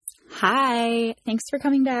Hi, thanks for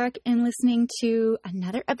coming back and listening to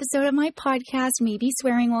another episode of my podcast. Maybe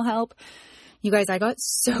swearing will help. You guys, I got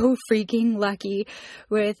so freaking lucky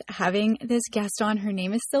with having this guest on. Her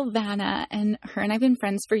name is Silvana, and her and I've been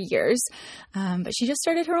friends for years, but she just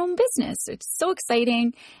started her own business. It's so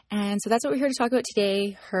exciting, and so that's what we're here to talk about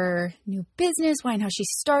today, her new business, why and how she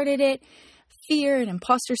started it, fear and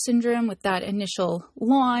imposter syndrome with that initial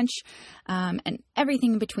launch, and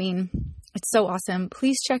everything in between. It's so awesome.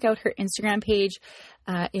 Please check out her Instagram page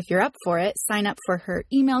if you're up for it. Sign up for her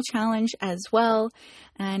email challenge as well.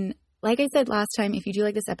 And like I said last time, if you do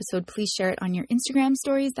like this episode, please share it on your Instagram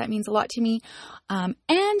stories. That means a lot to me.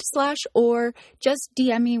 Or just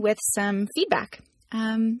DM me with some feedback.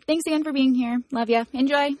 Thanks again for being here. Love ya.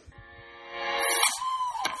 Enjoy.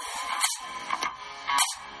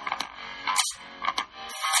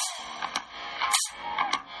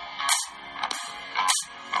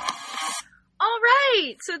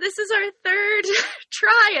 So this is our third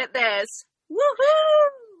try at this.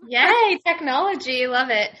 Woohoo! Yay, technology. Love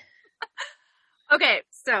it. Okay,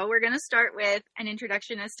 so we're going to start with an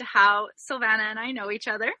introduction as to how Silvana and I know each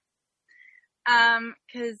other.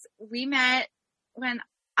 Because we met when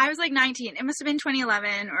I was like 19. It must have been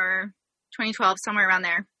 2011 or 2012, somewhere around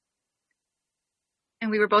there.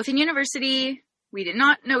 And we were both in university. We did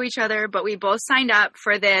not know each other, but we both signed up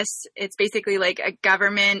for this. It's basically like a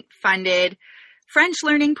government-funded French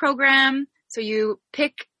learning program. So you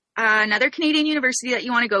pick another Canadian university that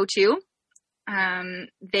you want to go to.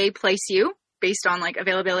 They place you based on like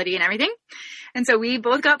availability and everything. And so we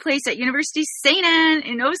both got placed at University St. Anne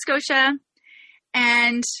in Nova Scotia.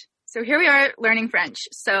 And so here we are learning French.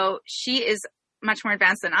 So she is much more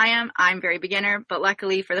advanced than I am. I'm very beginner, but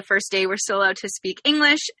luckily for the first day, we're still allowed to speak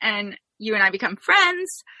English, and you and I become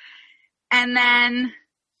friends. And then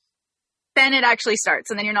it actually starts,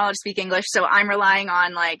 and then you're not allowed to speak English. So I'm relying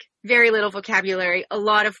on like very little vocabulary, a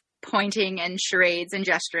lot of pointing and charades and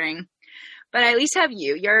gesturing. But I at least have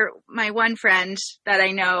you. You're my one friend that I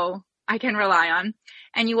know I can rely on.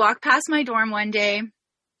 And you walk past my dorm one day,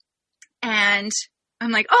 and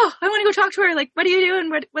I'm like, oh, I want to go talk to her. Like, what are you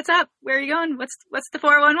doing? What's up? Where are you going? What's the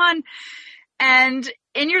 411? And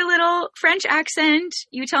in your little French accent,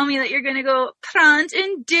 you tell me that you're going to go prendre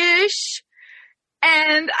une douche.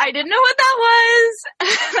 And I didn't know what that was.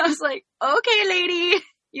 I was like, okay, lady,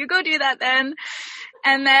 you go do that then.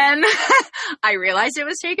 And then I realized it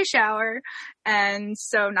was take a shower. And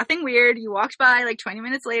so nothing weird. You walked by like 20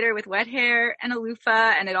 minutes later with wet hair and a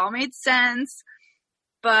loofah, and it all made sense.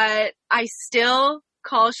 But I still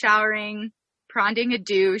call showering prending a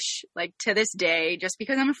douche like to this day, just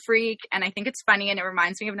because I'm a freak and I think it's funny and it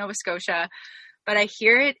reminds me of Nova Scotia. But I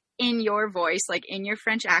hear it in your voice, like in your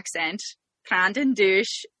French accent. Prendre une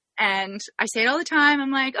douche, and I say it all the time. I'm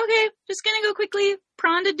like, okay, just gonna go quickly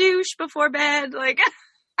prendre a douche before bed, like,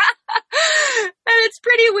 and it's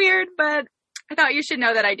pretty weird, but I thought you should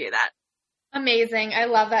know that I do that. Amazing. I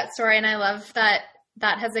love that story, and I love that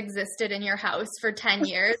has existed in your house for 10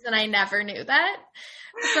 years, and I never knew that.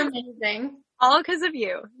 It's amazing. All because of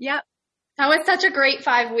you. Yep. That was such a great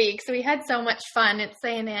 5 weeks. We had so much fun at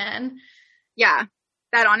St. Anne. Yeah.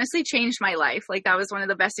 That honestly changed my life. Like, that was one of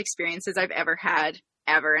the best experiences I've ever had,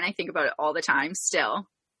 ever. And I think about it all the time still.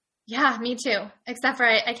 Yeah, me too. Except for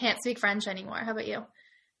I can't speak French anymore. How about you?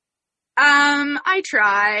 I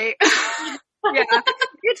try. Yeah.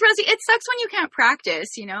 It's Rosie. It sucks when you can't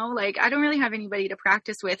practice, you know? Like, I don't really have anybody to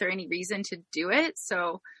practice with or any reason to do it.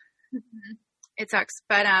 So It sucks.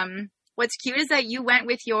 But what's cute is that you went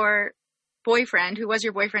with your boyfriend, who was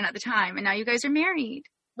your boyfriend at the time, and now you guys are married.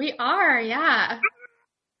 We are, yeah.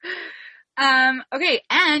 Okay,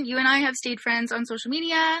 and you and I have stayed friends on social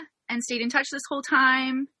media and stayed in touch this whole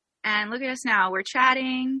time, and look at us now. We're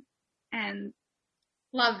chatting, and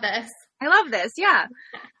love this. I love this, yeah.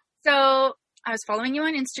 So I was following you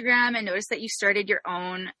on Instagram and noticed that you started your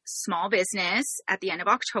own small business at the end of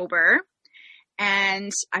October,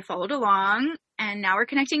 and I followed along, and now we're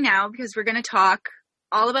connecting now because we're going to talk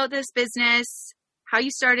all about this business, how you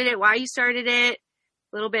started it, why you started it,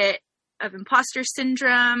 a little bit of imposter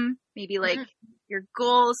syndrome, maybe like your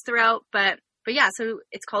goals throughout, but yeah, so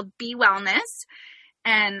it's called Be Wellness,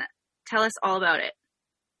 and tell us all about it.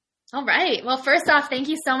 All right. Well, first off, thank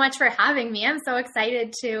you so much for having me. I'm so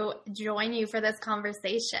excited to join you for this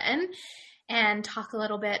conversation and talk a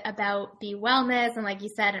little bit about Be Wellness and, like you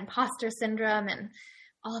said, imposter syndrome and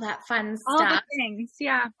all that fun stuff. All the things,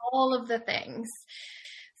 yeah. All of the things.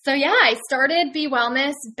 So yeah, I started Be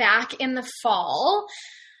Wellness back in the fall.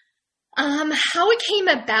 How it came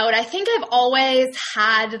about, I think I've always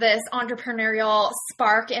had this entrepreneurial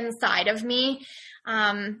spark inside of me.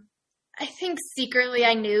 I think secretly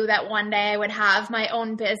I knew that one day I would have my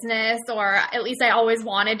own business, or at least I always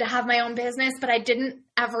wanted to have my own business, but I didn't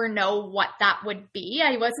ever know what that would be.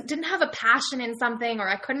 I didn't have a passion in something, or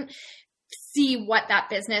I couldn't see what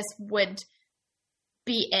that business would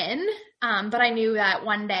be in. But I knew that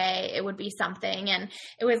one day it would be something. And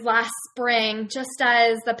it was last spring, just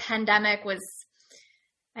as the pandemic was,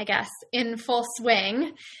 I guess, in full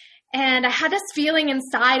swing. And I had this feeling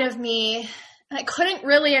inside of me, and I couldn't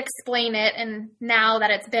really explain it. And now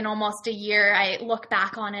that it's been almost a year, I look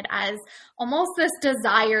back on it as almost this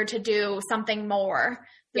desire to do something more.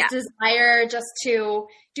 This desire just to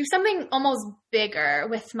do something almost bigger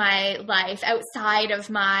with my life outside of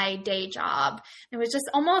my day job. It was just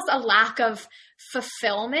almost a lack of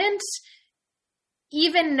fulfillment,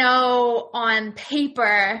 even though on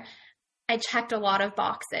paper I checked a lot of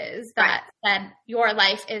boxes that said your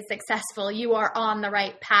life is successful. You are on the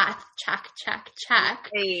right path. Check, check, check.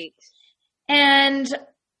 Great. And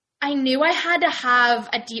I knew I had to have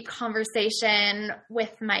a deep conversation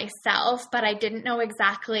with myself, but I didn't know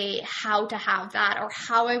exactly how to have that, or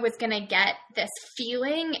how I was going to get this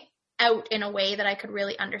feeling out in a way that I could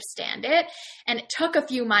really understand it. And it took a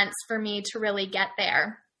few months for me to really get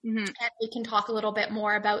there. Mm-hmm. And we can talk a little bit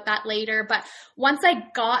more about that later. But once I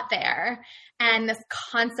got there, and this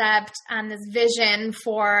concept and this vision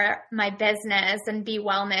for my business and Be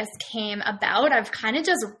Wellness came about, I've kind of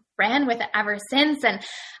just ran with it ever since. And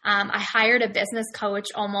I hired a business coach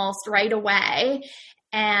almost right away.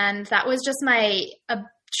 And that was just a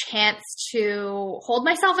chance to hold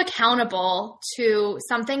myself accountable to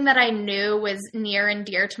something that I knew was near and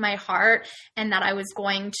dear to my heart, and that I was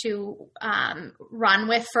going to run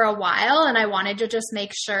with for a while. And I wanted to just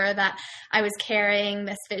make sure that I was carrying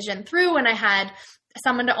this vision through, and I had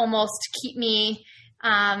someone to almost keep me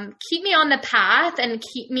on the path and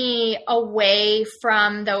keep me away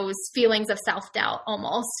from those feelings of self-doubt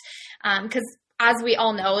almost. Because as we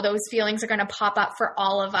all know, those feelings are going to pop up for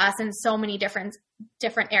all of us in so many different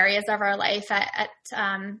areas of our life at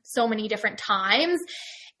so many different times.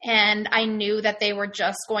 And I knew that they were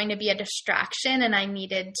just going to be a distraction, and I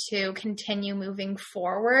needed to continue moving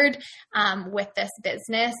forward with this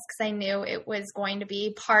business, because I knew it was going to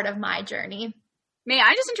be part of my journey. May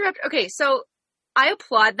I just interrupt? Okay, so I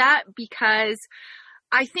applaud that, because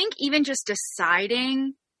I think even just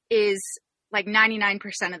deciding is like 99%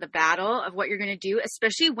 of the battle of what you're going to do,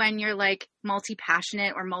 especially when you're like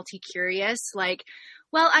multi-passionate or multi-curious. Like,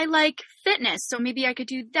 well, I like fitness, so maybe I could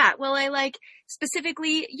do that. Well, I like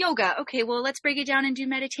specifically yoga. Okay, well, let's break it down and do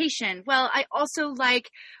meditation. Well, I also like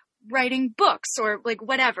writing books, or like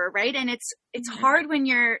whatever, right? And it's hard when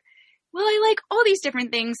you're, well, I like all these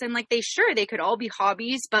different things, and like they could all be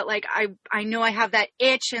hobbies, but like I know I have that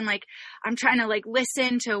itch, and like I'm trying to like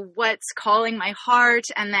listen to what's calling my heart,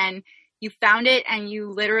 and then you found it and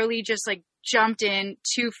you literally just like jumped in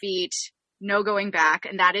 2 feet, no going back.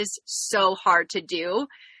 And that is so hard to do,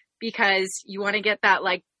 because you want to get that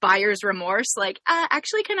like buyer's remorse. Like,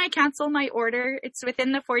 actually, can I cancel my order? It's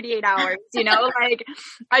within the 48 hours, like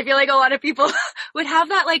I feel like a lot of people would have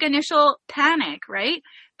that like initial panic, right?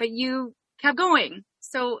 But you kept going.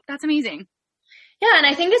 So that's amazing. Yeah, and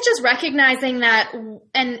I think it's just recognizing that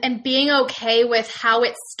and being okay with how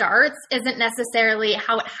it starts isn't necessarily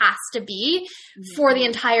how it has to be for the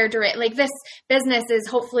entire duration. Like, this business is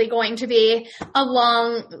hopefully going to be a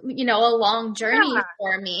long journey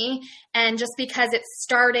for me. And just because it's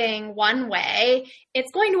starting one way,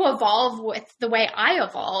 it's going to evolve with the way I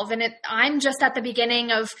evolve. And I'm just at the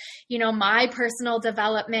beginning of, my personal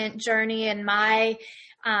development journey, and my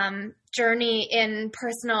journey in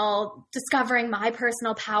discovering my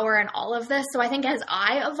personal power and all of this. So I think as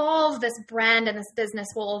I evolve, this brand and this business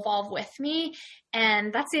will evolve with me.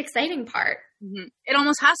 And that's the exciting part. Mm-hmm. It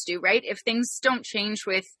almost has to, right? If things don't change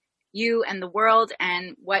with you and the world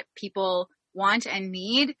and what people want and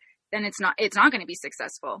need, then it's not going to be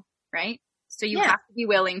successful, right? So you have to be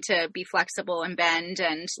willing to be flexible and bend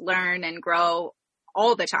and learn and grow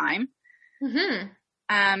all the time. Mm-hmm.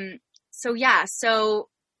 So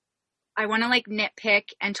I want to like nitpick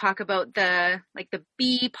and talk about the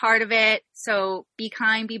be part of it. So be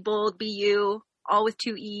kind, be bold, be you, all with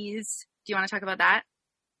 2 E's. Do you want to talk about that?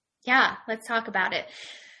 Yeah, let's talk about it.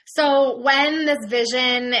 So when this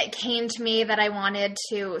vision came to me that I wanted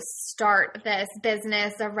to start this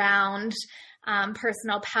business around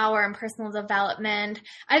personal power and personal development,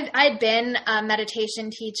 I'd been a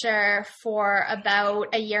meditation teacher for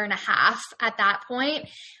about 1.5 years at that point.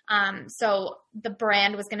 So the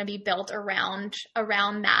brand was going to be built around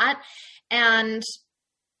that. And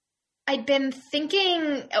I'd been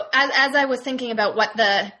thinking, as I was thinking about what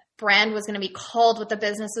the brand was going to be called, what the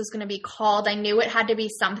business was going to be called. I knew it had to be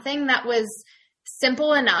something that was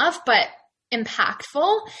simple enough, but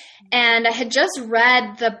impactful. And I had just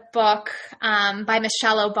read the book by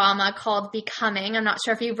Michelle Obama called Becoming. I'm not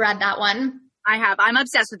sure if you've read that one. I have. I'm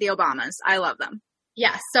obsessed with the Obamas. I love them.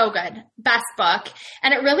 Yeah, so good. Best book.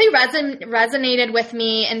 And it really resonated with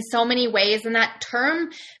me in so many ways. And that term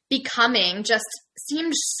becoming just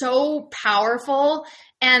seemed so powerful.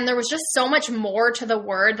 And there was just so much more to the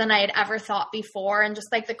word than I had ever thought before. And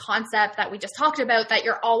just like the concept that we just talked about, that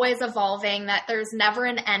you're always evolving, that there's never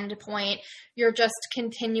an end point. You're just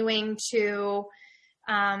continuing to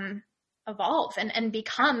evolve and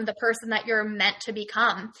become the person that you're meant to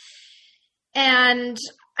become. And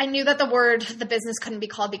I knew that the business couldn't be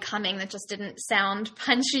called Becoming. That just didn't sound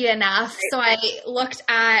punchy enough. So I looked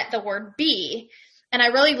at the word be, and I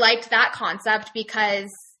really liked that concept because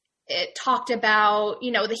it talked about,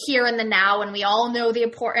 the here and the now, and we all know the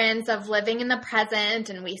importance of living in the present,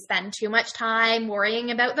 and we spend too much time worrying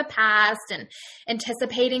about the past and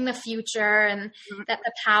anticipating the future, and that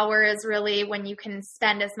the power is really when you can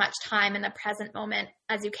spend as much time in the present moment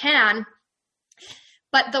as you can.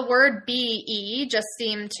 But the word be just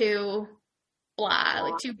seemed too blah,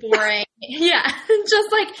 like too boring. Yeah,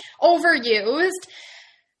 just like overused.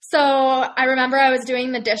 So I remember I was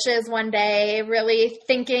doing the dishes one day, really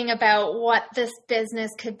thinking about what this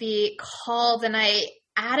business could be called. And I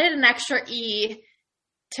added an extra E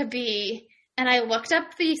to be. And I looked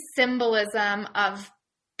up the symbolism of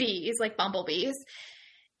bees, like bumblebees.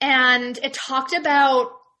 And it talked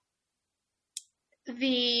about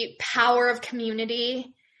the power of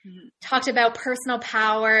community, talked about personal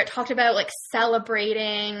power, it talked about like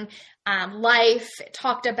celebrating life, it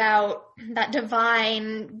talked about that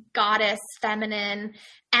divine goddess feminine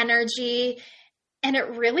energy, and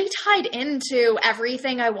it really tied into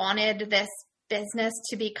everything I wanted this business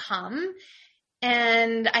to become.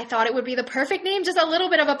 And I thought it would be the perfect name, just a little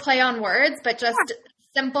bit of a play on words, but just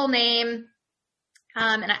simple name.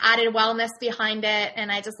 And I added wellness behind it, and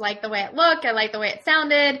I just liked the way it looked. I liked the way it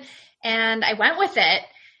sounded, and I went with it.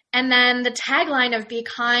 And then the tagline of be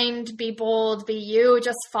kind, be bold, be you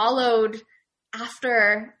just followed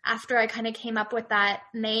after I kind of came up with that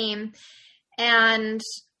name. And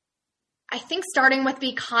I think starting with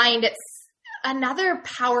be kind, it's another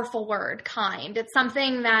powerful word, kind. It's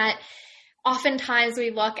something that oftentimes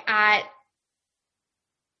we look at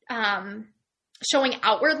showing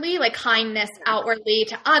outwardly, like kindness outwardly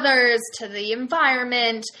to others, to the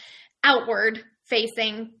environment, outward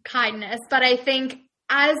facing kindness. But I think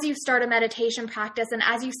as you start a meditation practice and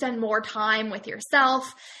as you spend more time with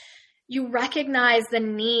yourself, you recognize the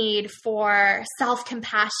need for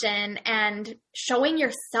self-compassion and showing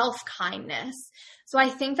yourself kindness. So I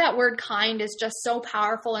think that word kind is just so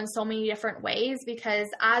powerful in so many different ways, because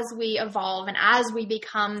as we evolve and as we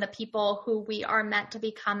become the people who we are meant to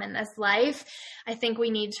become in this life, I think we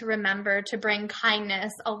need to remember to bring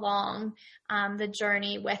kindness along the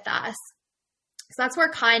journey with us. So that's where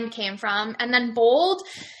kind came from. And then bold,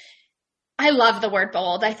 I love the word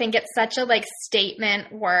bold. I think it's such a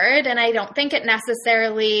statement word, and I don't think it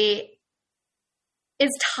necessarily is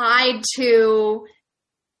tied to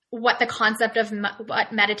what the concept of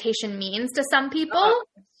what meditation means to some people. Oh,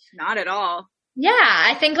 not at all. Yeah,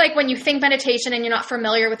 I think when you think meditation and you're not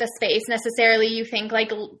familiar with the space necessarily, you think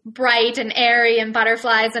bright and airy and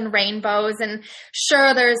butterflies and rainbows, and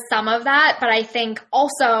sure, there's some of that, but I think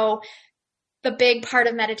also the big part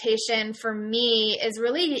of meditation for me is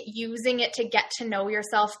really using it to get to know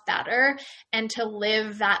yourself better and to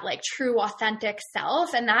live that true authentic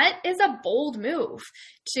self. And that is a bold move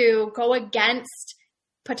to go against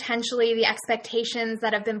potentially the expectations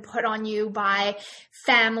that have been put on you by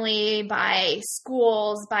family, by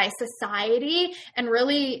schools, by society, and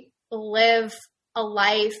really live a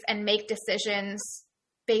life and make decisions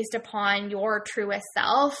based upon your truest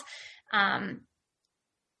self.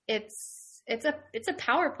 It's a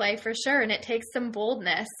power play for sure, and it takes some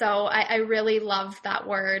boldness. So I really love that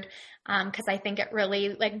word because I think it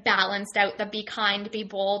really balanced out the be kind, be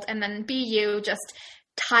bold, and then be you just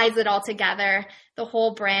ties it all together. The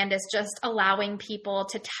whole brand is just allowing people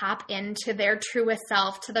to tap into their truest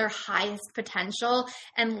self, to their highest potential,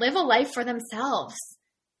 and live a life for themselves.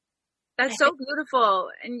 That's so beautiful.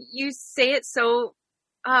 And you say it so,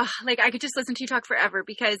 I could just listen to you talk forever,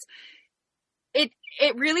 because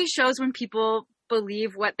it really shows when people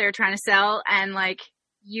believe what they're trying to sell, and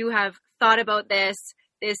you have thought about this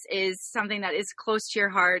is something that is close to your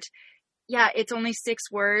heart. Yeah, it's only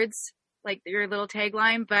 6 words, your little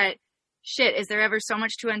tagline, but shit, is there ever so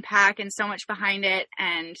much to unpack and so much behind it?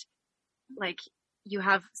 And you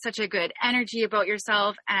have such a good energy about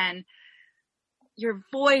yourself, and your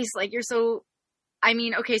voice, like you're so, I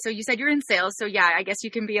mean, okay, so you said you're in sales, so yeah, I guess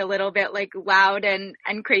you can be a little bit like loud and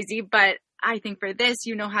crazy, but I think for this,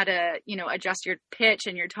 you know how to, you know, adjust your pitch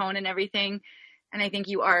and your tone and everything. And I think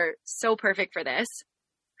you are so perfect for this.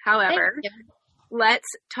 However, let's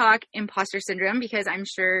talk imposter syndrome, because I'm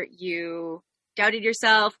sure you doubted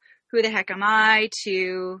yourself. Who the heck am I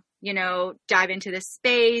to, you know, dive into this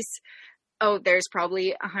space? Oh, there's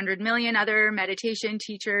probably 100 million other meditation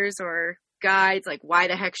teachers or guides. Like, why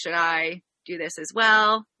the heck should I do this as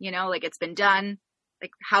well? You know, like, it's been done.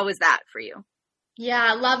 Like, how was that for you? Yeah,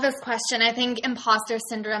 I love this question. I think imposter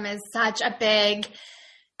syndrome is such a big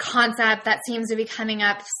concept that seems to be coming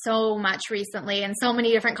up so much recently, and so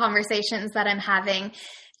many different conversations that I'm having.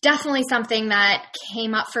 Definitely something that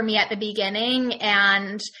came up for me at the beginning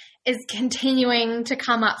and is continuing to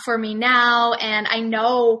come up for me now. And I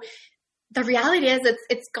know the reality is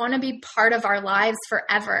it's going to be part of our lives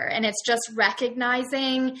forever. And it's just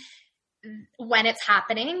recognizing when it's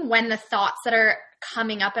happening, when the thoughts that are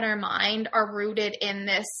coming up in our mind are rooted in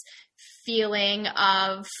this feeling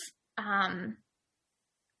of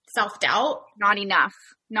self-doubt, not enough,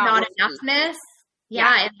 not enoughness,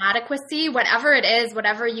 inadequacy, whatever it is,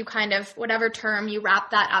 whatever term you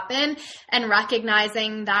wrap that up in, and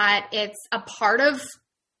recognizing that it's a part of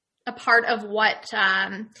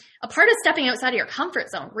stepping outside of your comfort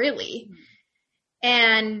zone, really.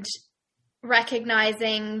 And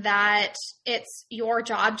recognizing that it's your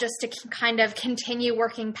job just to kind of continue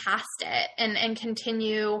working past it and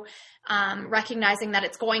continue recognizing that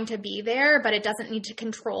it's going to be there, but it doesn't need to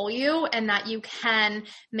control you, and that you can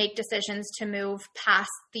make decisions to move past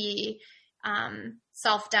the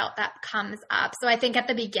self-doubt that comes up. So I think at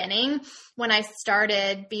the beginning, when I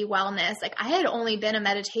started Be Wellness, like, I had only been a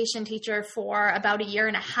meditation teacher for about 1.5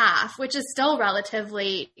 years, which is still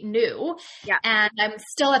relatively new. Yeah. And I'm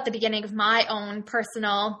still at the beginning of my own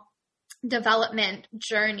personal development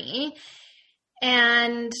journey.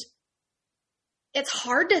 And it's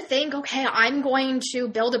hard to think, okay, I'm going to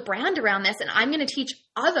build a brand around this, and I'm going to teach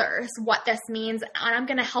others what this means, and I'm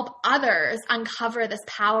going to help others uncover this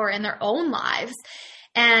power in their own lives.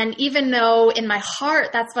 And even though in my heart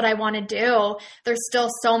that's what I want to do, there's still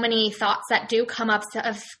so many thoughts that do come up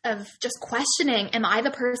of just questioning, am I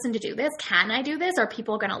the person to do this? Can I do this? Are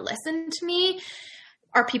people going to listen to me?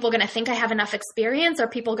 Are people going to think I have enough experience? Are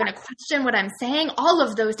people going to question what I'm saying? All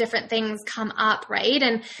of those different things come up, right?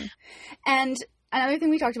 And another thing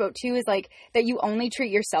we talked about too is like that you only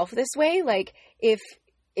treat yourself this way. Like if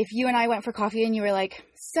you and I went for coffee and you were like,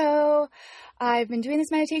 so I've been doing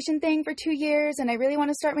this meditation thing for 2 years and I really want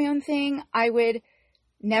to start my own thing, I would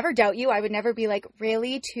never doubt you. I would never be like,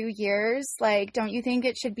 really, 2 years? Like, don't you think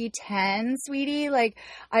it should be 10, sweetie? Like,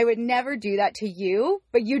 I would never do that to you,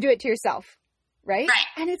 but you do it to yourself, right?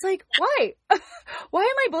 And it's like, why? Why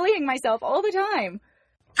am I bullying myself all the time?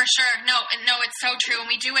 For sure. No, it's so true. And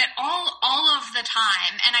we do it all of the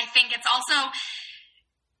time. And I think it's also,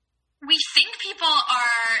 we think people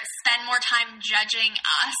spend more time judging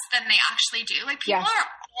us than they actually do. Like, people are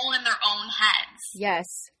all in their own heads. Yes.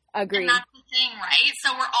 Agree. And that's the thing, right?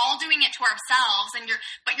 So we're all doing it to ourselves,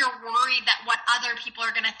 but you're worried that what other people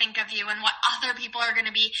are going to think of you and what other people are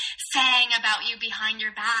going to be saying about you behind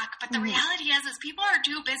your back. But the reality is people are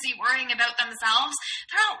too busy worrying about themselves.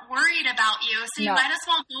 They're not worried about you. So you might as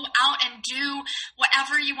well go out and do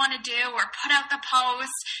whatever you want to do, or put out the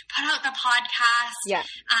post, put out the podcast. Yeah.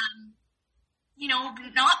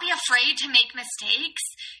 Not be afraid to make mistakes,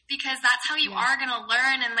 because that's how you are going to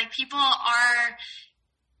learn. And like, people are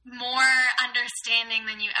more understanding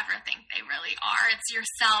than you ever think they really are. It's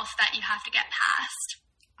yourself that you have to get past.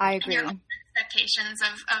 I agree. And your own expectations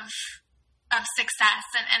of success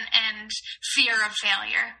and fear of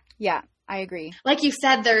failure. Yeah, I agree. Like you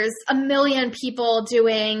said, there's a million people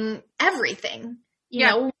doing everything. You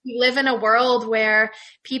know, we live in a world where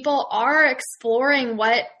people are exploring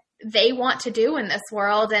what they want to do in this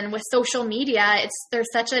world. And with social media,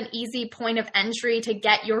 there's such an easy point of entry to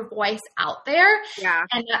get your voice out there. Yeah.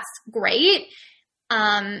 And that's great.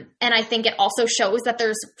 And I think it also shows that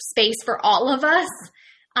there's space for all of us,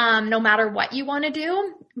 no matter what you want to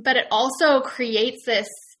do. But it also creates this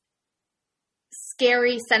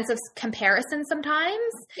scary sense of comparison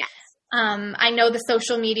sometimes. Yes. I know the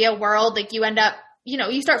social media world, like, you end up,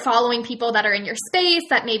 you start following people that are in your space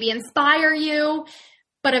that maybe inspire you.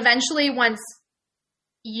 But eventually, once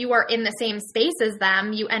you are in the same space as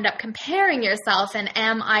them, you end up comparing yourself. And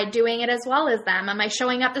am I doing it as well as them? Am I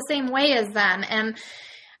showing up the same way as them?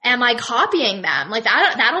 Am I copying them? Like,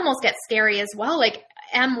 that almost gets scary as well. Like,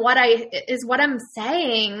 is what I'm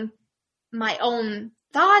saying my own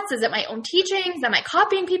thoughts? Is it my own teachings? Am I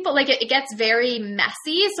copying people? Like it gets very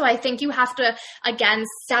messy. So I think you have to, again,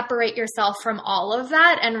 separate yourself from all of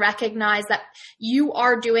that and recognize that you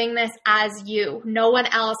are doing this as you. No one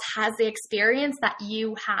else has the experience that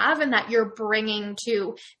you have and that you're bringing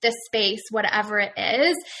to this space, whatever it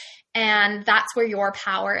is. And that's where your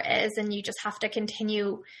power is. And you just have to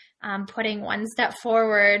continue putting one step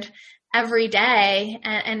forward every day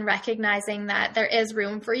and recognizing that there is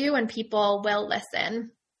room for you and people will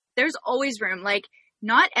listen. There's always room. Like,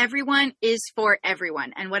 not everyone is for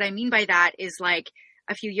everyone. And what I mean by that is, like,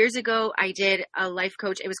 a few years ago, I did a life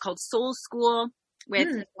coach. It was called Soul School with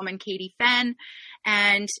this woman, Katie Fenn,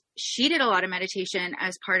 and she did a lot of meditation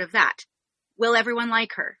as part of that. Will everyone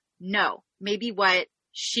like her? No. Maybe what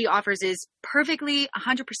she offers is perfectly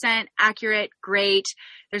 100% accurate, great.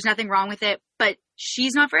 There's nothing wrong with it, but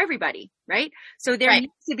she's not for everybody, right? So there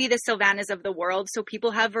needs to be the Sylvanas of the world so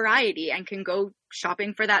people have variety and can go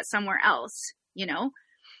shopping for that somewhere else, you know?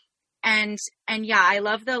 And yeah, I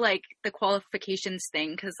love the qualifications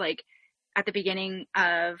thing, because like at the beginning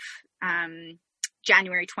of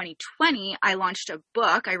January 2020, I launched a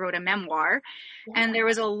book. I wrote a memoir, and there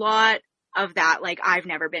was a lot of that. Like, I've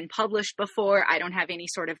never been published before. I don't have any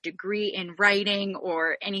sort of degree in writing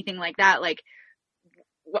or anything like that. Like,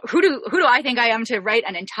 who do I think I am to write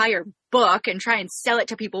an entire book and try and sell it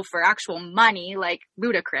to people for actual money? Like,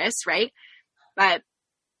 ludicrous, right? But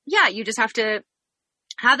yeah, you just have to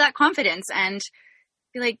have that confidence and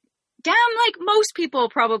be like, damn, like, most people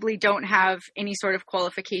probably don't have any sort of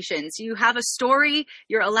qualifications. You have a story,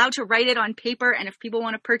 you're allowed to write it on paper, and if people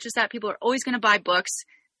want to purchase that, people are always going to buy books.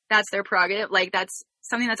 That's their prerogative. Like, that's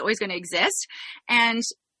something that's always going to exist. And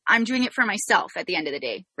I'm doing it for myself at the end of the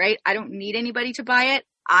day, right? I don't need anybody to buy it.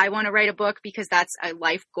 I want to write a book because that's a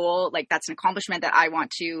life goal. Like, that's an accomplishment that I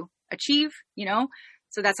want to achieve, you know?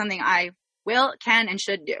 So that's something I will, can, and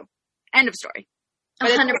should do. End of story. But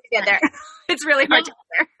it's hard to get there. It's really hard to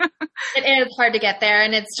get there. It is hard to get there.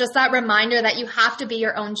 And it's just that reminder that you have to be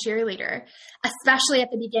your own cheerleader, especially at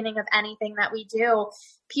the beginning of anything that we do.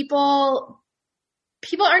 People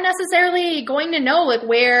aren't necessarily going to know like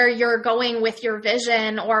where you're going with your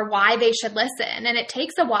vision or why they should listen. And it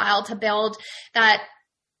takes a while to build that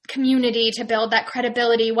community, to build that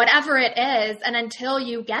credibility, whatever it is. And until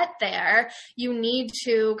you get there, you need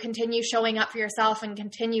to continue showing up for yourself and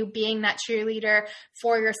continue being that cheerleader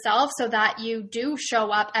for yourself so that you do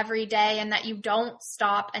show up every day and that you don't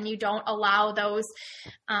stop and you don't allow those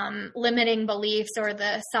limiting beliefs or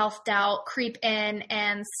the self-doubt creep in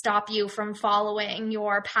and stop you from following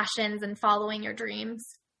your passions and following your dreams.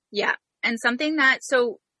 Yeah. And something that,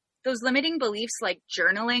 so those limiting beliefs, like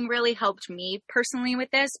journaling, really helped me personally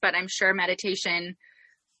with this, but I'm sure meditation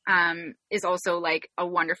is also like a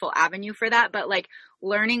wonderful avenue for that. But like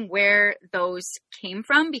learning where those came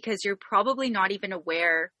from, because you're probably not even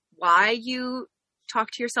aware why you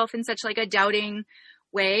talk to yourself in such like a doubting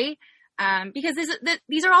way, because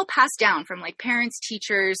these are all passed down from like parents,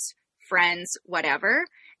 teachers, friends, whatever,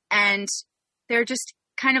 and they're just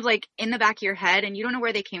kind of like in the back of your head and you don't know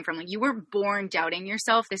where they came from. Like, you weren't born doubting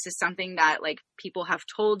yourself. This is something that like people have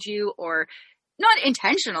told you, or not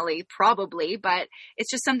intentionally probably, but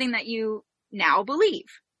it's just something that you now believe,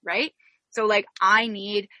 right? So like, I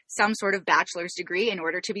need some sort of bachelor's degree in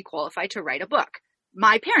order to be qualified to write a book.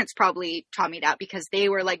 My parents probably taught me that because they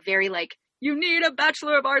were like very like, you need a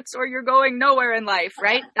Bachelor of Arts or you're going nowhere in life,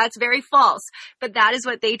 right? That's very false. But that is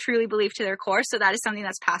what they truly believe to their core. So that is something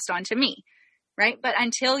that's passed on to me. Right. But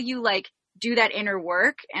until you like do that inner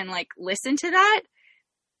work and like listen to that,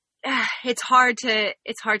 it's hard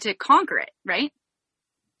to conquer it. Right.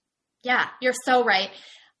 Yeah, you're so right.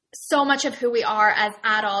 So much of who we are as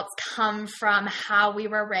adults come from how we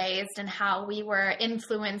were raised and how we were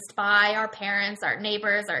influenced by our parents, our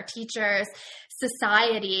neighbors, our teachers,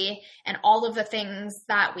 society, and all of the things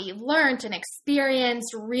that we learned and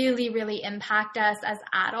experienced really, really impact us as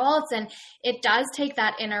adults. And it does take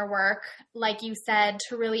that inner work, like you said,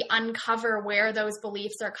 to really uncover where those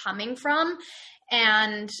beliefs are coming from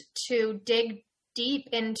and to dig deep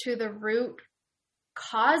into the root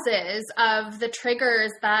causes of the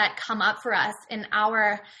triggers that come up for us in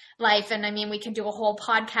our life. And I mean, we can do a whole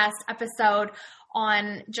podcast episode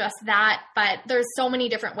on just that, but there's so many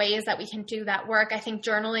different ways that we can do that work. I think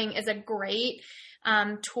journaling is a great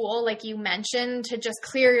tool, like you mentioned, to just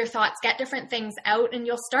clear your thoughts, get different things out, and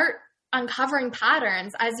you'll start uncovering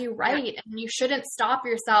patterns as you write. Yeah. And you shouldn't stop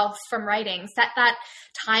yourself from writing. Set that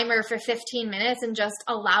timer for 15 minutes and just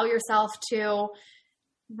allow yourself to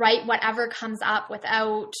write whatever comes up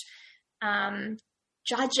without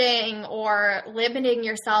judging or limiting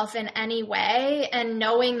yourself in any way, and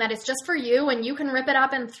knowing that it's just for you and you can rip it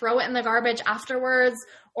up and throw it in the garbage afterwards,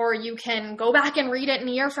 or you can go back and read it in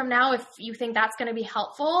a year from now if you think that's going to be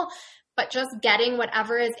helpful. But just getting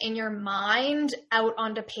whatever is in your mind out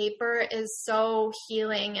onto paper is so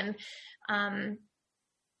healing. And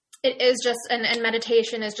it is just, and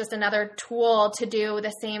meditation is just another tool to do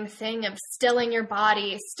the same thing of stilling your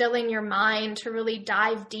body, stilling your mind, to really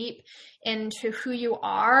dive deep into who you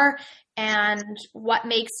are and what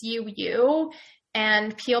makes you you,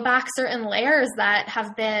 and peel back certain layers that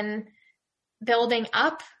have been building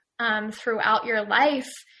up throughout your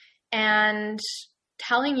life and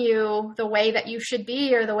telling you the way that you should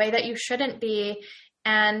be or the way that you shouldn't be.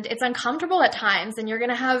 And it's uncomfortable at times, and you're going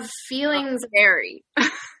to have feelings Very. of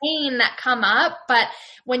pain that come up. But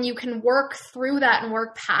when you can work through that and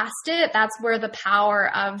work past it, that's where the power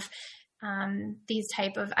of these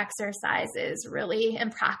type of exercises really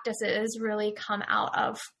and practices really come out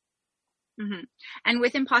of. Mm-hmm. And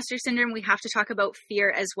with imposter syndrome, we have to talk about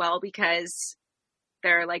fear as well, because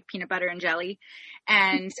they're like peanut butter and jelly.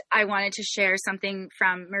 And I wanted to share something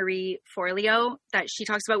from Marie Forleo that she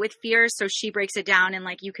talks about with fear. So she breaks it down, and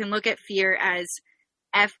like, you can look at fear as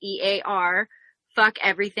FEAR, fuck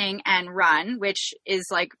everything and run, which is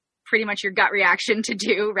like pretty much your gut reaction to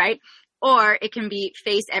do, right? Or it can be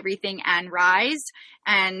face everything and rise.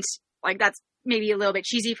 And like, that's maybe a little bit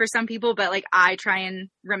cheesy for some people, but like, I try and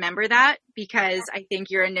remember that, because I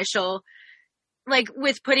think your initial, like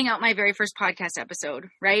with putting out my very first podcast episode,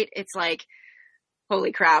 right? It's like,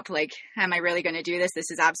 holy crap, like, am I really going to do this?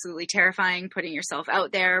 This is absolutely terrifying, putting yourself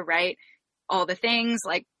out there, right? All the things,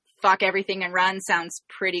 like, fuck everything and run sounds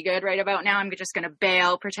pretty good right about now. I'm just going to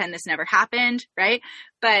bail, pretend this never happened, right?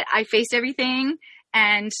 But I faced everything,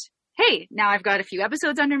 and hey, now I've got a few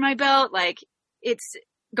episodes under my belt. Like, it's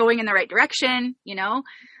going in the right direction, you know?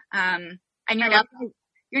 And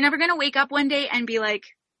you're never going to wake up one day and be like,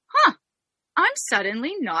 huh, I'm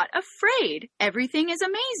suddenly not afraid. Everything is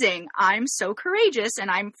amazing. I'm so courageous,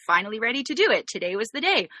 and I'm finally ready to do it. Today was the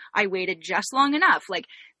day. I waited just long enough. Like,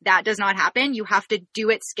 that does not happen. You have to do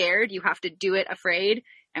it scared. You have to do it afraid.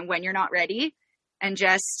 And when you're not ready, and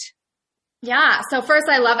just... Yeah. So first,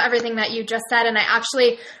 I love everything that you just said. And I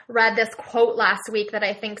actually read this quote last week that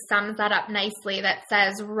I think sums that up nicely, that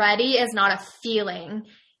says, ready is not a feeling.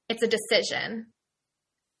 It's a decision.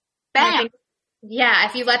 Bam! Yeah,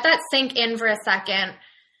 if you let that sink in for a second,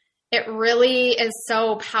 it really is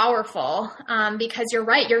so powerful, because you're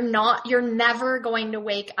right. You're never going to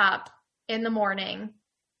wake up in the morning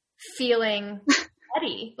feeling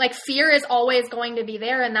ready. Like, fear is always going to be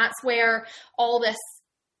there. And that's where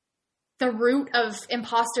the root of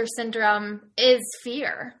imposter syndrome is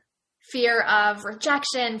fear. Fear of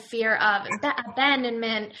rejection, fear of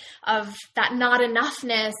abandonment, of that not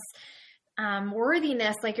enoughness.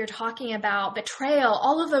 Worthiness, like you're talking about, betrayal,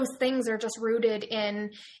 all of those things are just rooted in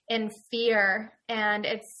fear. And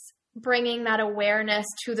it's bringing that awareness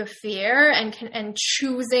to the fear and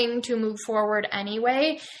choosing to move forward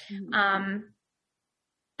anyway. Mm-hmm.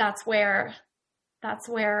 That's where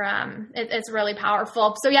it's really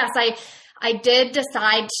powerful. So yes, I did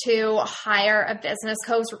decide to hire a business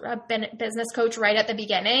coach right at the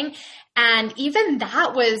beginning. And even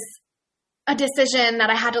that was a decision that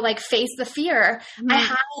I had to like face the fear. Mm-hmm. I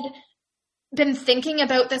had been thinking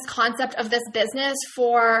about this concept of this business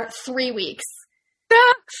for 3 weeks.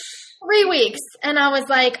 3 weeks. And I was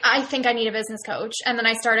like, I think I need a business coach. And then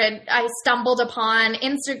I stumbled upon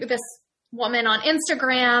this woman on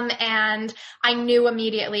Instagram, and I knew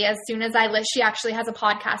immediately as soon as she actually has a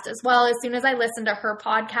podcast as well. As soon as I listened to her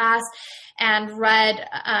podcast and read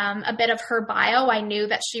a bit of her bio, I knew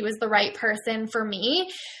that she was the right person for me.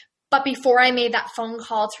 But before I made that phone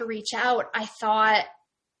call to reach out, I thought,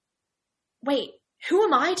 wait, who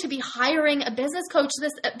am I to be hiring a business coach?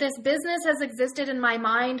 This business has existed in my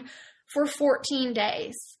mind for 14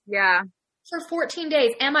 days. Yeah. For 14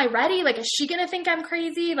 days. Am I ready? Like, is she going to think I'm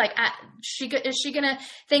crazy? Like, is she going to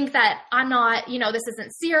think that I'm not, this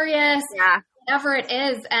isn't serious? Yeah. Whatever it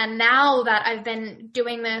is. And now that I've been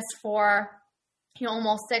doing this for,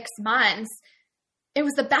 almost 6 months, it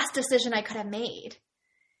was the best decision I could have made,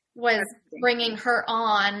 was bringing her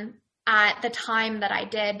on at the time that I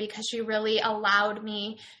did, because she really allowed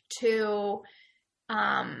me to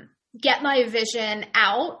get my vision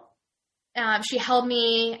out. She held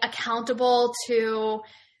me accountable to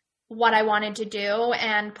what I wanted to do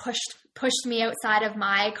and pushed me outside of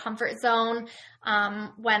my comfort zone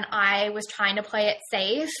when I was trying to play it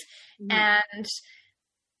safe. Mm-hmm. And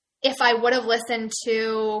if I would have listened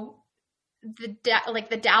to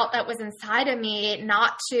the doubt that was inside of me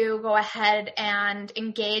not to go ahead and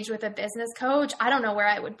engage with a business coach, I don't know where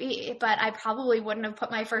I would be, but I probably wouldn't have put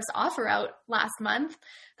my first offer out last month.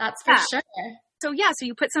 That's for sure. So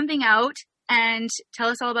you put something out, and tell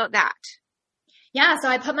us all about that. Yeah. So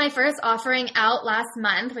I put my first offering out last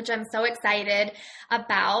month, which I'm so excited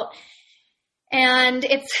about. And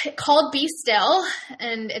it's called Be Still,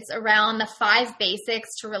 and it's around the 5 basics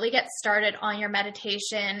to really get started on your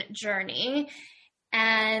meditation journey.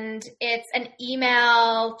 And it's an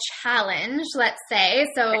email challenge, let's say.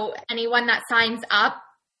 So anyone that signs up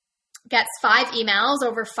gets 5 emails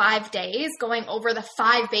over 5 days going over the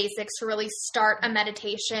 5 basics to really start a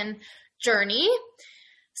meditation journey.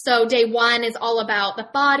 So day 1 is all about the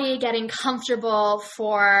body, getting comfortable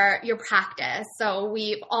for your practice. So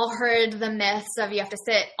we've all heard the myths of you have to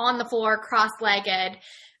sit on the floor cross-legged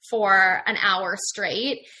for an hour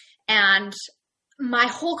straight. And my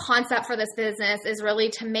whole concept for this business is really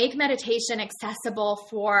to make meditation accessible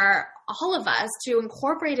for all of us, to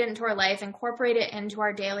incorporate it into our life, incorporate it into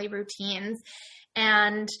our daily routines.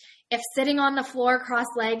 And if sitting on the floor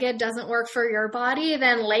cross-legged doesn't work for your body,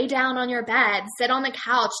 then lay down on your bed, sit on the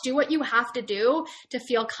couch, do what you have to do to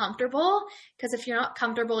feel comfortable. Because if you're not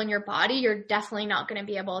comfortable in your body, you're definitely not going to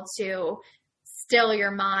be able to still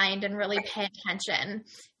your mind and really pay attention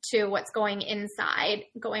to what's going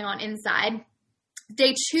on inside.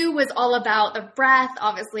 Day 2 was all about the breath.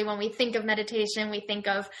 Obviously, when we think of meditation, we think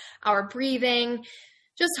of our breathing.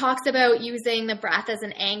 Just talks about using the breath as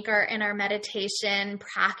an anchor in our meditation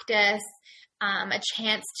practice, a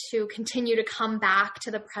chance to continue to come back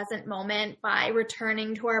to the present moment by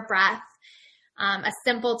returning to our breath. A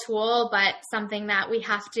simple tool, but something that we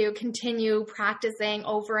have to continue practicing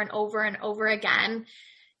over and over and over again.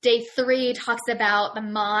 Day 3 talks about the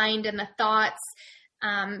mind and the thoughts,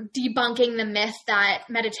 debunking the myth that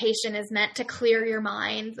meditation is meant to clear your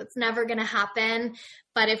mind. It's never going to happen.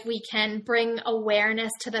 But if we can bring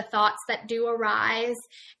awareness to the thoughts that do arise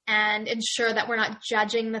and ensure that we're not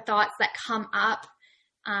judging the thoughts that come up,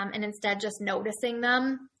 and instead just noticing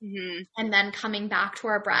them, and then coming back to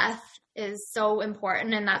our breath is so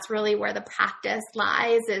important. And that's really where the practice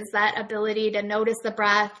lies, is that ability to notice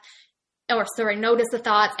the notice the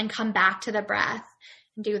thoughts and come back to the breath.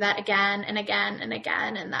 Do that again and again and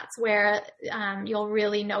again. And that's where you'll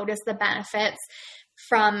really notice the benefits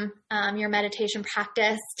from your meditation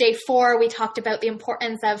practice. Day 4, we talked about the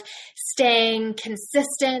importance of staying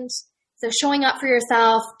consistent. So showing up for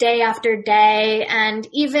yourself day after day. And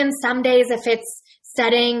even some days, if it's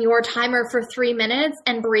setting your timer for 3 minutes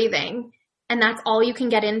and breathing, and that's all you can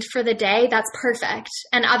get in for the day, that's perfect.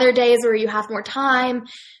 And other days where you have more time,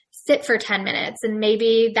 sit for 10 minutes, and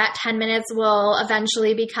maybe that 10 minutes will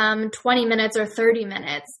eventually become 20 minutes or 30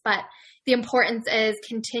 minutes. But the importance is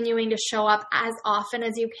continuing to show up as often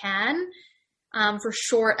as you can for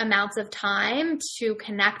short amounts of time to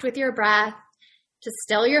connect with your breath, to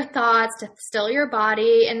still your thoughts, to still your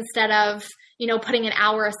body, instead of, putting an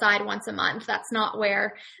hour aside once a month. That's not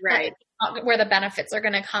where the benefits are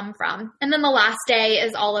going to come from. And then the last day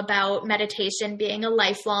is all about meditation being a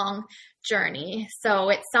lifelong journey. So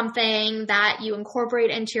it's something that you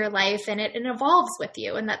incorporate into your life, and it evolves with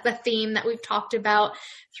you. And that's the theme that we've talked about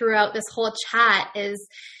throughout this whole chat, is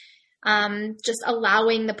just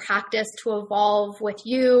allowing the practice to evolve with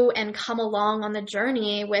you and come along on the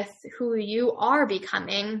journey with who you are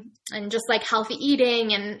becoming. And just like healthy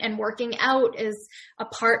eating and working out is a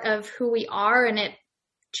part of who we are, and it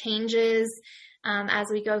changes as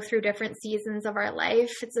we go through different seasons of our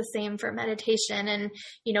life. It's the same for meditation. And,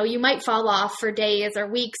 you might fall off for days or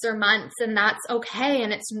weeks or months, and that's okay.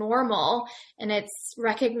 And it's normal. And it's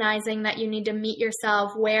recognizing that you need to meet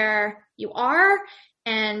yourself where you are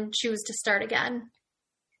and choose to start again.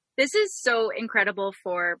 This is so incredible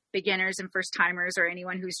for beginners and first timers, or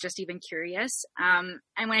anyone who's just even curious. And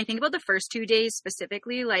when I think about the first 2 days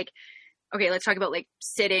specifically, okay, let's talk about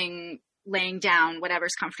sitting, laying down,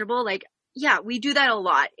 whatever's comfortable. Yeah, we do that a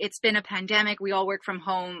lot. It's been a pandemic. We all work from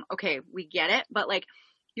home. Okay, we get it. But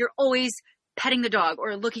you're always petting the dog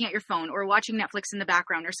or looking at your phone or watching Netflix in the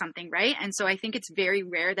background or something, right? And so I think it's very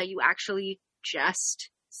rare that you actually just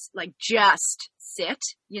sit,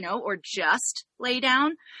 or just lay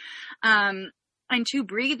down. And 2,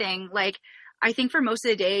 breathing, I think for most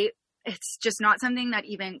of the day, it's just not something that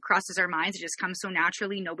even crosses our minds. It just comes so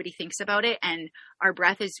naturally. Nobody thinks about it. And our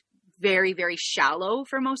breath is very, very shallow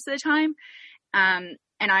for most of the time. And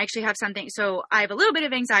I actually have so I have a little bit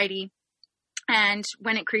of anxiety, and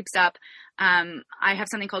when it creeps up, I have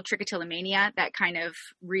something called trichotillomania that kind of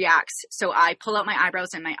reacts. So I pull out my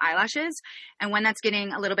eyebrows and my eyelashes. And when that's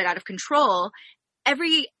getting a little bit out of control,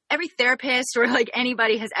 every every therapist or like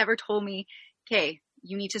anybody has ever told me, okay,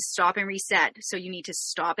 you need to stop and reset. So you need to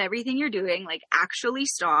stop everything you're doing, like actually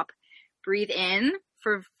stop, breathe in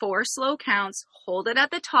for 4 slow counts, hold it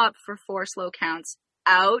at the top for 4 slow counts,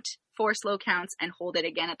 out 4 slow counts, and hold it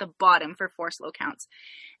again at the bottom for 4 slow counts.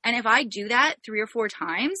 And if I do that 3 or 4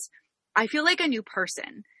 times, I feel like a new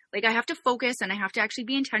person. Like I have to focus and I have to actually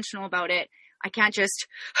be intentional about it. I can't just,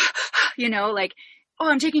 like, oh,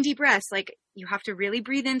 I'm taking deep breaths. Like you have to really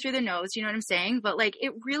breathe in through the nose. You know what I'm saying? But like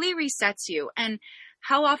it really resets you. And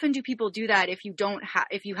how often do people do that if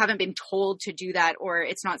you haven't been told to do that, or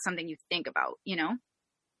it's not something you think about,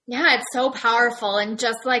 Yeah, it's so powerful. And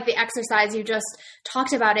just like the exercise you just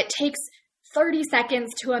talked about, it takes 30 seconds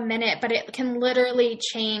to a minute, but it can literally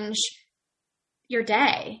change your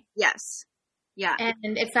day. Yes. Yeah.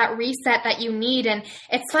 And it's that reset that you need. And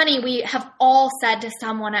it's funny, we have all said to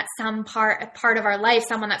someone at some part of our life,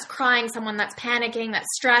 someone that's crying, someone that's panicking, that's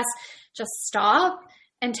stressed, just stop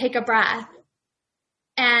and take a breath.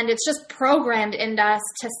 And it's just programmed in us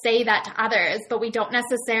to say that to others, but we don't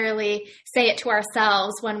necessarily say it to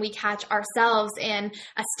ourselves when we catch ourselves in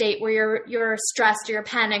a state where you're stressed or you're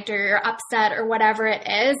panicked or you're upset or whatever it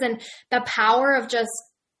is. And the power of just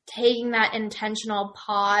taking that intentional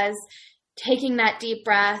pause, taking that deep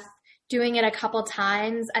breath, doing it a couple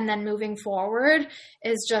times, and then moving forward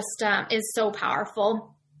is just is so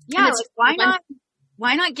powerful. Yeah, like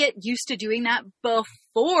why not get used to doing that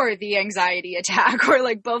before the anxiety attack, or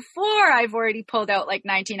like before I've already pulled out like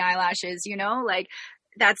 19 eyelashes, like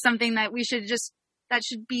that's something that that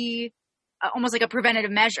should be almost like a preventative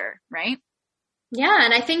measure, right? Yeah.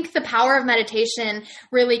 And I think the power of meditation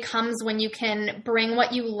really comes when you can bring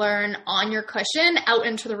what you learn on your cushion out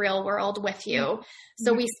into the real world with you. Mm-hmm.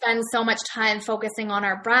 So we spend so much time focusing on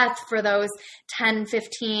our breath for those 10,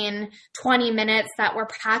 15, 20 minutes that we're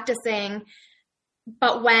practicing.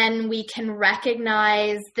 But when we can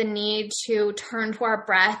recognize the need to turn to our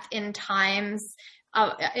breath in times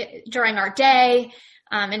during our day,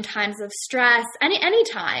 in times of stress, any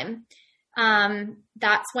time,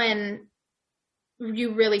 that's when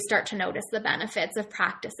you really start to notice the benefits of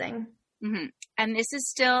practicing. Mm-hmm. And this is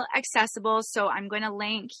still accessible. So I'm going to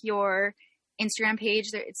link your Instagram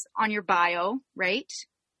page. It's on your bio, right?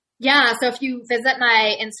 Yeah. So if you visit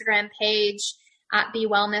my Instagram page at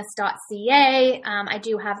bewellness.ca, I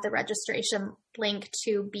do have the registration link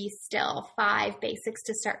to Be Still 5 Basics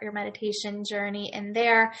to Start Your Meditation Journey in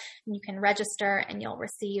there. And you can register and you'll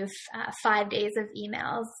receive 5 days of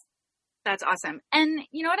emails. That's awesome. And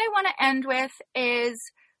you know what I want to end with is,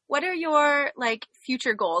 what are your like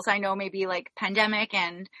future goals? I know maybe like pandemic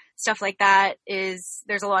and stuff like that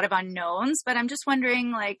there's a lot of unknowns, but I'm just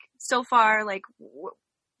wondering, like, so far, like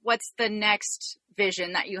what's the next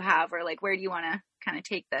vision that you have, or like where do you want to kind of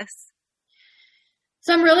take this?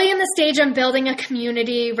 So I'm really in the stage of building a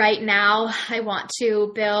community right now. I want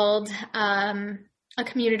to build a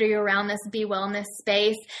community around this Be Wellness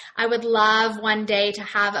space. I would love one day to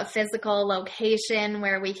have a physical location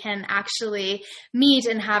where we can actually meet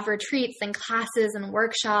and have retreats and classes and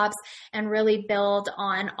workshops and really build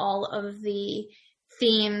on all of the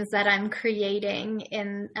themes that I'm creating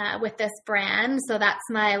with this brand. So that's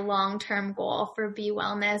my long-term goal for Be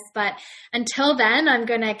Wellness. But until then, I'm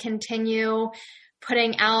going to continue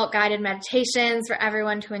putting out guided meditations for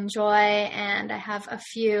everyone to enjoy. And I have a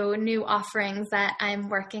few new offerings that I'm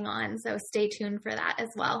working on. So stay tuned for that as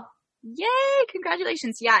well. Yay!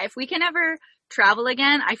 Congratulations. Yeah. If we can ever travel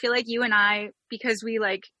again, I feel like you and I, because we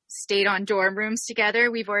like stayed on dorm rooms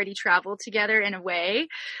together, we've already traveled together in a way.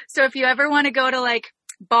 So if you ever want to go to like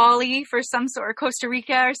Bali for some sort, or Costa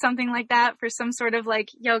Rica or something like that for some sort of like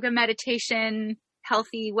yoga, meditation,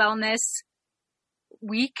 healthy wellness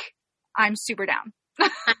week, I'm super down.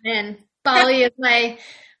 I'm in. Bali is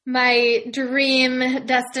my dream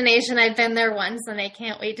destination. I've been there once and I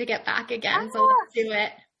can't wait to get back again. So let's do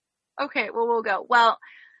it. Okay, well, we'll go. Well,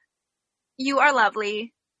 you are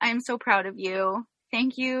lovely. I'm so proud of you.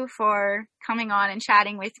 Thank you for coming on and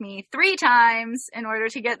chatting with me 3 times in order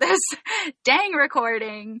to get this dang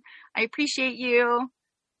recording. I appreciate you.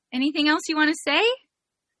 Anything else you want to say?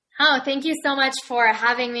 Oh, thank you so much for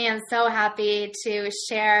having me. I'm so happy to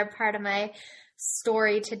share part of my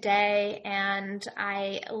story today, and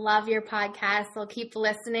I love your podcast. I'll keep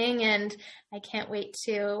listening, and I can't wait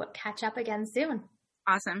to catch up again soon.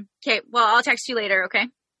 Awesome. Okay, well, I'll text you later, okay?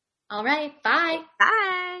 All right. Bye.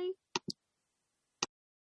 Bye.